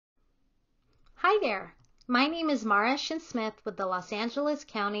Hi there, my name is Mara Shin-Smith with the Los Angeles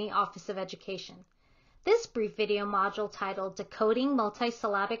County Office of Education. This brief video module titled Decoding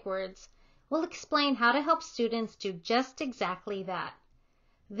Multisyllabic Words will explain how to help students do just exactly that.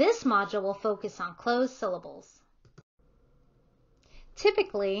 This module will focus on closed syllables.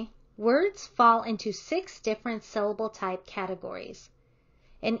 Typically, words fall into 6 different syllable type categories.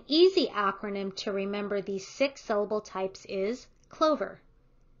 An easy acronym to remember these 6 syllable types is CLOVER.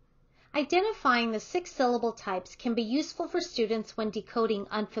 Identifying the 6 syllable types can be useful for students when decoding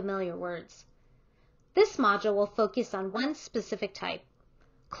unfamiliar words. This module will focus on one specific type,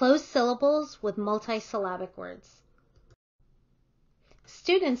 closed syllables with multisyllabic words.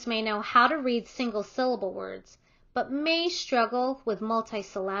 Students may know how to read single syllable words, but may struggle with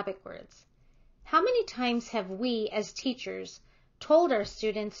multisyllabic words. How many times have we, as teachers, told our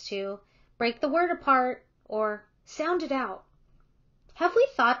students to break the word apart or sound it out? Have we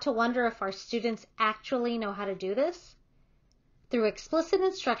thought to wonder if our students actually know how to do this? Through explicit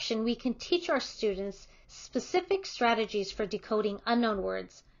instruction, we can teach our students specific strategies for decoding unknown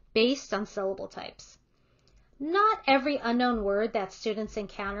words based on syllable types. Not every unknown word that students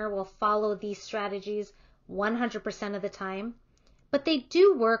encounter will follow these strategies 100% of the time, but they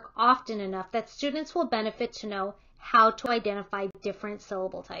do work often enough that students will benefit to know how to identify different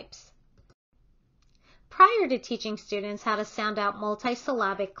syllable types. Prior to teaching students how to sound out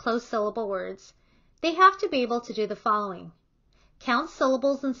multisyllabic closed syllable words, they have to be able to do the following: count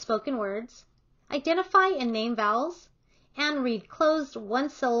syllables in spoken words, identify and name vowels, and read closed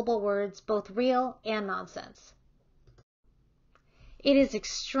one-syllable words, both real and nonsense. It is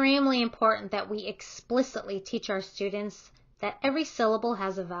extremely important that we explicitly teach our students that every syllable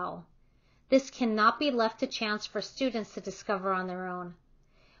has a vowel. This cannot be left to chance for students to discover on their own.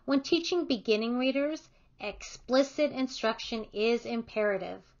 When teaching beginning readers, explicit instruction is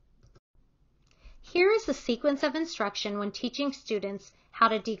imperative. Here is the sequence of instruction when teaching students how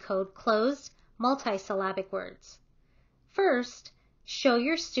to decode closed multisyllabic words. First, show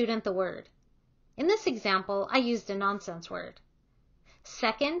your student the word. In this example, I used a nonsense word.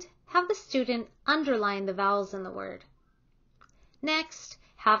 Second, have the student underline the vowels in the word. Next,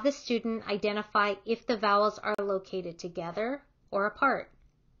 have the student identify if the vowels are located together or apart.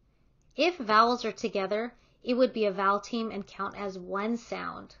 If vowels are together, it would be a vowel team and count as one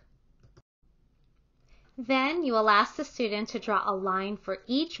sound. Then you will ask the student to draw a line for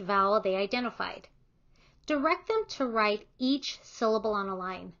each vowel they identified. Direct them to write each syllable on a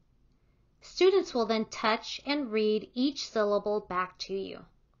line. Students will then touch and read each syllable back to you.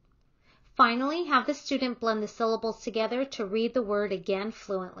 Finally, have the student blend the syllables together to read the word again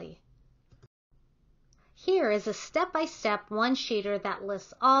fluently. Here is a step-by-step one-sheeter that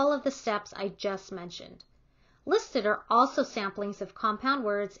lists all of the steps I just mentioned. Listed are also samplings of compound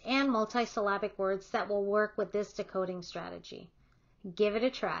words and multisyllabic words that will work with this decoding strategy. Give it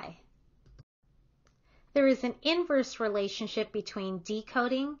a try. There is an inverse relationship between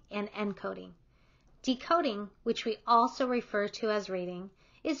decoding and encoding. Decoding, which we also refer to as reading,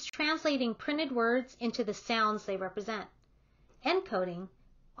 is translating printed words into the sounds they represent. Encoding,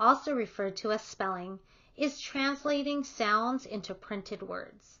 also referred to as spelling, is translating sounds into printed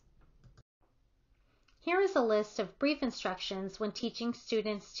words. Here is a list of brief instructions when teaching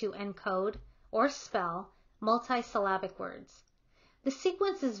students to encode or spell multisyllabic words. The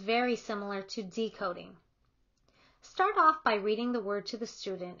sequence is very similar to decoding. Start off by reading the word to the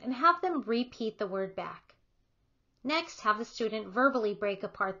student and have them repeat the word back. Next, have the student verbally break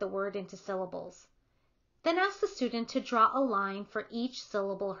apart the word into syllables. Then ask the student to draw a line for each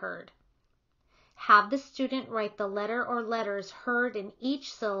syllable heard. Have the student write the letter or letters heard in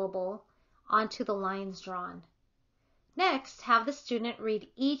each syllable onto the lines drawn. Next, have the student read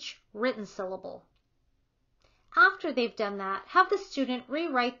each written syllable. After they've done that, have the student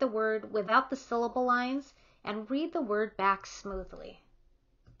rewrite the word without the syllable lines and read the word back smoothly.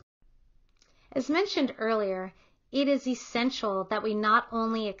 As mentioned earlier, it is essential that we not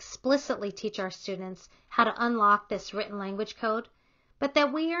only explicitly teach our students how to unlock this written language code, but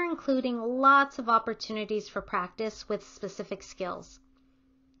that we are including lots of opportunities for practice with specific skills.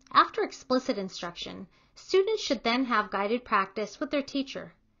 After explicit instruction, students should then have guided practice with their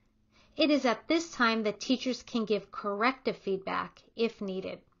teacher. It is at this time that teachers can give corrective feedback if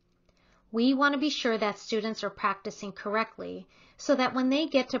needed. We want to be sure that students are practicing correctly so that when they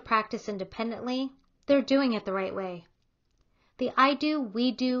get to practice independently, they're doing it the right way. The I do,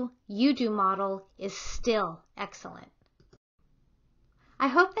 we do, you do model is still excellent. I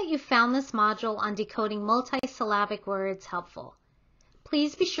hope that you found this module on decoding multisyllabic words helpful.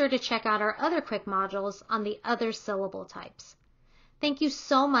 Please be sure to check out our other quick modules on the other syllable types. Thank you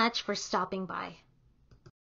so much for stopping by.